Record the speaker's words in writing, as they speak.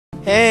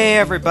Hey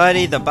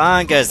everybody, the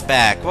Banga's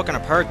back. Welcome to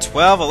part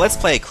 12 of Let's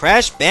Play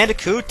Crash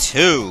Bandicoot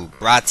 2,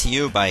 brought to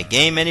you by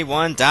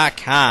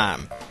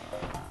GameAnyone.com.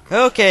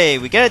 Okay,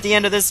 we get at the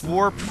end of this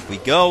warp, we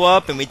go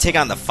up and we take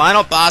on the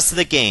final boss of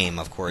the game,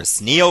 of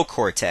course,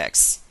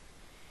 Cortex.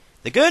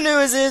 The good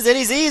news is that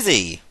he's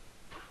easy.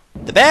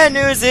 The bad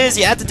news is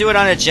you have to do it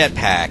on a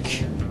jetpack,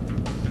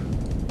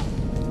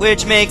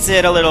 which makes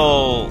it a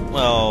little,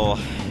 well,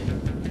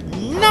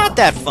 not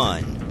that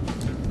fun.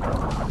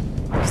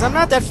 Because I'm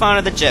not that fond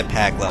of the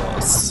jetpack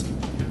levels.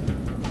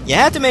 You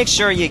have to make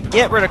sure you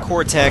get rid of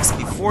Cortex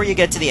before you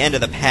get to the end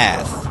of the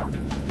path.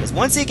 Because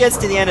once he gets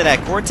to the end of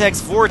that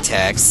Cortex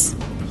vortex,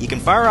 he can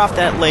fire off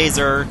that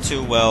laser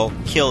to, well,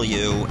 kill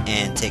you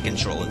and take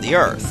control of the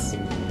Earth.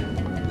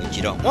 Which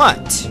you don't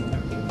want.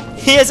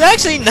 He is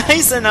actually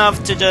nice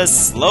enough to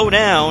just slow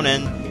down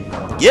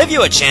and give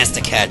you a chance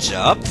to catch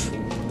up.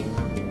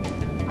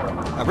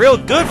 A real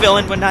good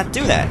villain would not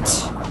do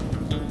that.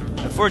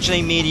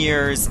 Unfortunately,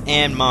 meteors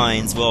and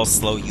mines will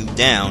slow you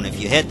down if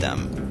you hit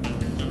them.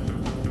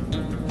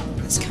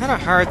 It's kind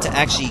of hard to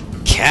actually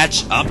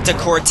catch up to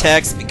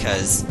Cortex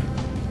because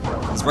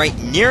he's right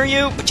near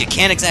you, but you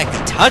can't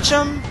exactly touch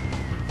him.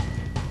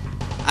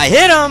 I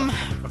hit him,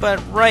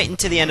 but right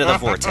into the end of the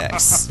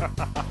vortex.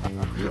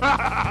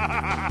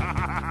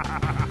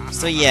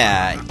 So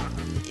yeah,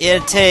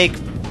 it'd take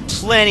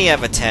plenty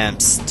of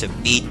attempts to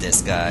beat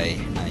this guy.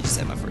 I just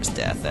had my first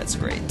death, that's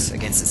great.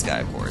 Against this guy,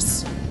 of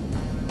course.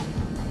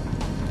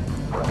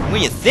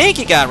 When you think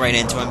you got right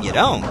into him, you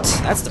don't.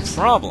 That's the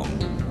problem.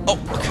 Oh,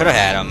 could have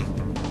had him.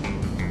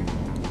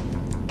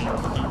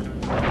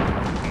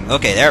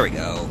 Okay, there we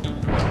go.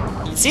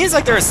 It seems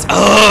like there's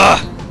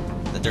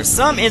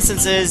some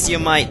instances you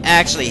might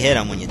actually hit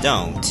him when you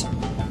don't.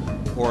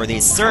 Or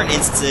these certain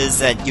instances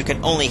that you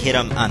can only hit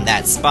him on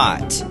that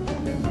spot.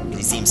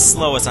 He seems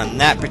slowest on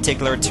that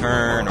particular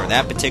turn or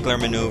that particular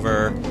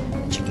maneuver,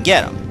 but you can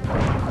get him.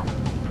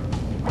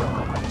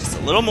 Just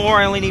a little more,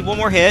 I only need one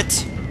more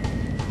hit.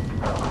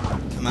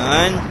 Come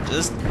on,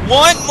 just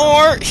one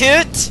more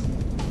hit!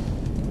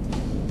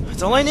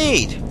 That's all I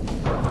need.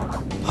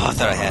 Oh, I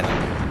thought I had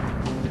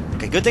him.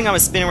 Okay, good thing I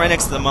was spinning right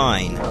next to the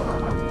mine.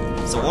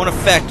 So it won't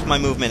affect my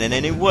movement in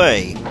any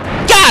way.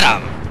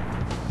 Got him!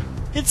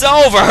 It's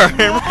over!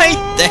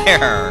 Right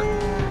there!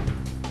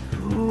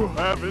 You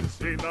haven't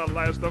seen the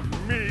last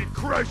of me,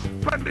 Crash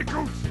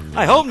Bandicoot!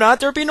 I hope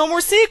not. There'll be no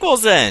more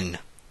sequels then!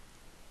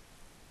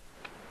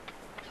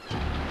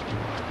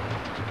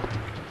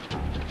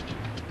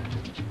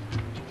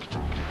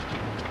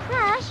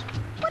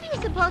 What do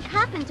you suppose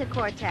happened to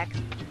Cortex?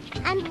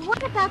 And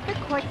what about the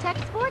Cortex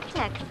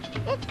vortex?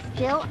 It's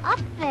still up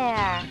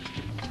there.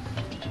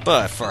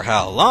 But for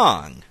how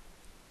long?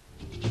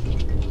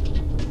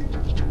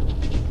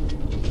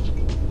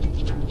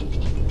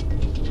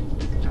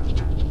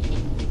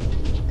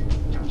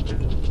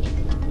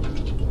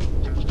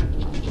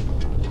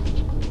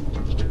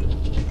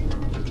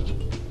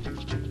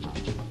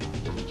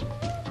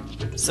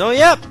 So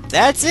yep,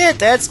 that's it.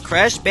 That's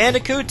Crash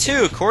Bandicoot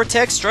 2,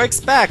 Cortex Strikes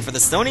Back for the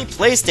Sony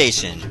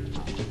PlayStation.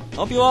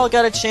 Hope you all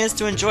got a chance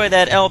to enjoy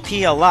that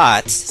LP a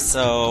lot,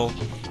 so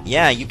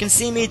yeah, you can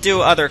see me do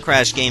other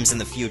Crash games in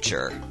the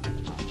future.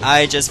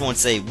 I just won't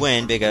say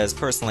when, because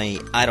personally,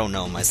 I don't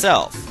know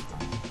myself.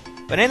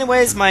 But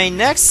anyways, my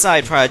next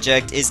side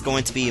project is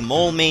going to be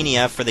Mole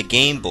Mania for the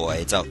Game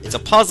Boy. It's a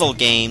puzzle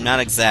game, not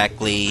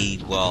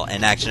exactly, well,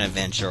 an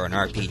action-adventure or an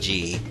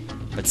RPG.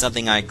 But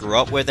something I grew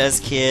up with as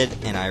a kid,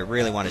 and I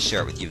really want to share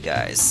it with you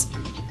guys.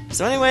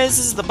 So anyways,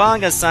 this is the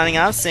Banga signing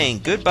off,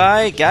 saying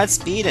goodbye,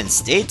 Godspeed, and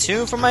stay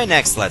tuned for my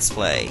next Let's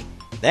Play.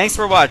 Thanks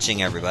for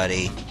watching,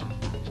 everybody.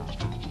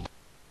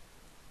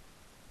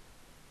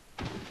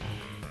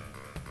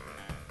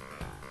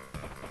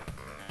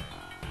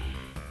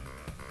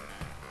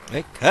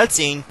 Hey,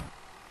 cutscene.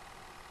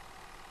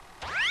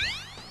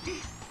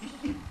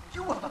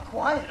 You have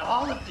acquired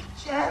all of the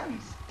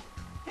gems.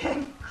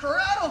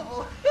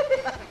 Incredible!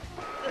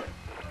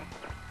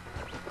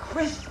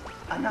 Crystals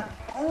are not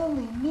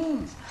only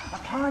means of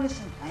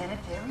harnessing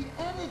planetary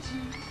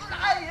energy.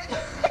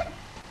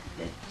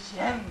 The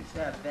gems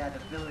have that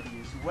ability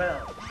as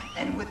well.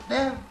 And with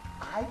them,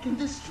 I can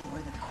destroy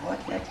the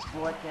Cortex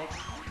vortex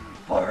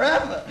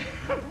forever.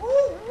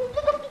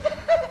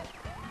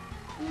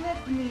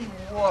 Let me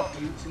walk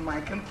you to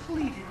my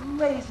completed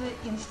laser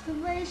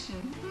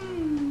installation.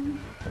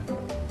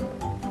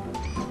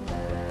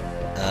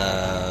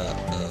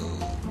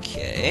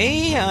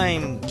 Okay,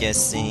 I'm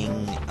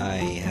guessing I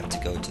have to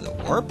go to the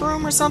warp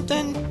room or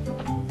something?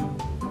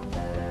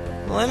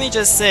 Let me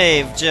just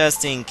save,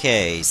 just in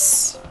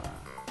case.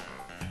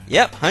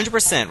 Yep,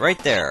 100% right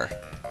there.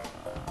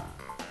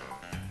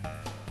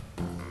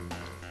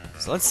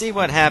 So let's see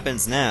what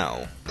happens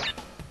now.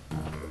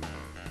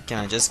 Can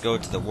I just go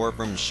to the warp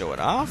room and show it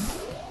off?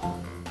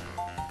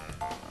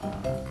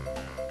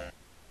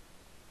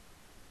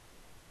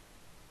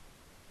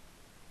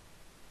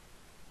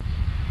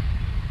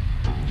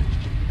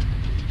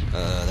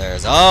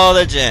 There's all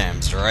the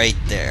gems right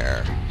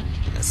there.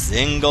 In a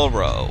single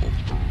row.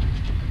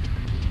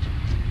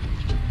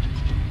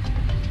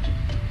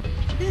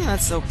 Isn't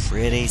that so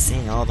pretty,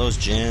 seeing all those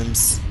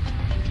gems?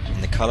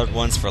 And the colored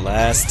ones for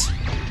last.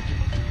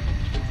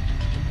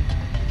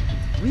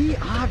 We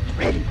are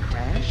ready,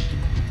 Crash.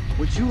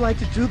 Would you like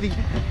to do the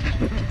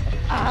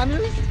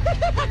honors?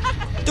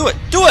 Do it!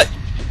 Do it!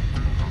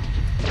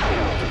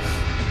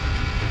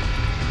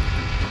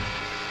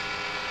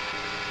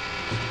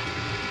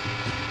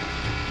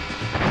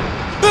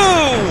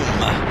 Boom!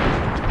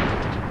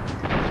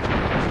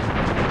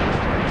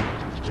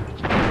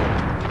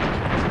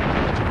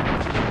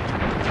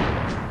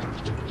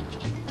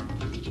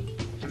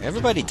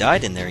 Everybody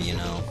died in there, you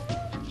know.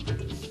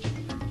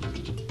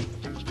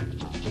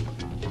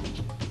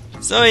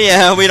 So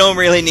yeah, we don't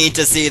really need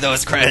to see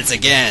those credits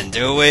again,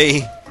 do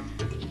we?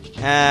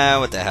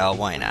 What the hell,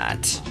 why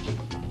not?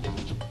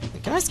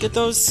 Can I skip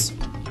those?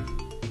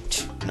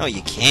 No,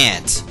 you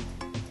can't.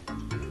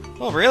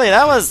 Well, really,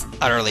 that was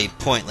utterly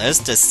pointless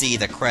to see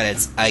the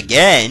credits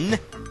again.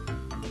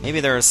 Maybe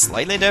they're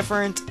slightly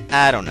different?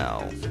 I don't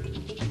know.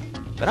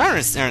 But I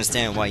don't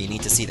understand why you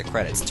need to see the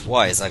credits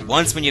twice. Like,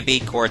 once when you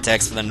beat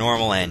Cortex for the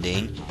normal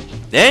ending,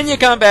 then you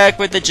come back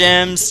with the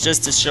gems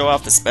just to show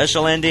off the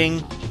special ending.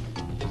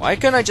 Why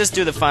couldn't I just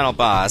do the final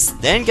boss,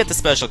 then get the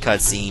special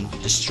cutscene,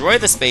 destroy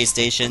the space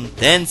station,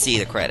 then see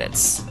the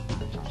credits?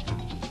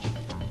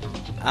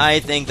 I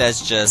think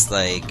that's just,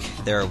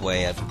 like, their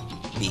way of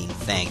being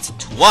thanked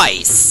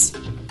twice.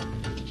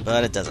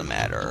 But it doesn't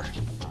matter.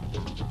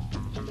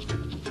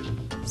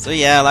 So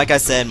yeah, like I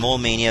said, Mole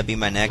Mania will be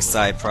my next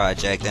side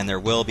project, and there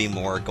will be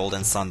more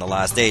Golden Sun The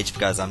Last Age,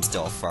 because I'm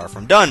still far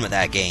from done with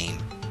that game.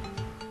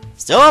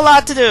 Still a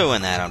lot to do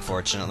in that,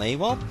 unfortunately.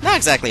 Well, not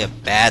exactly a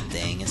bad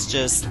thing, it's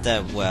just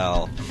that,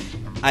 well,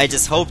 I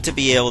just hope to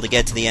be able to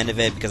get to the end of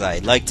it, because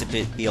I'd like to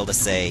be able to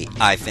say,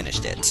 I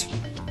finished it.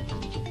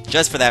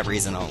 Just for that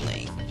reason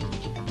only.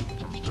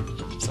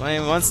 So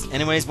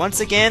anyways, once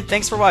again,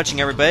 thanks for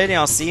watching, everybody, and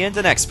I'll see you in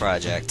the next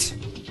project.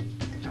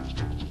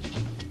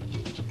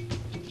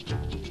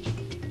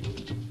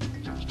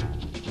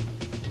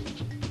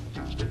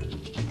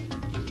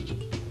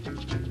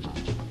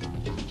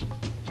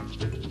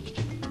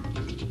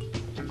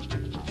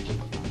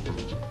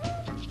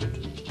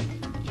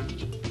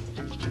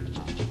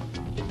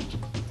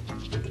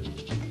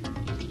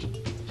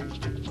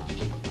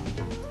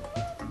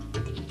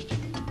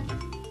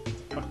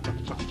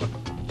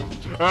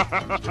 Ha ha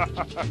ha ha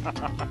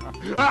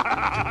ha ha!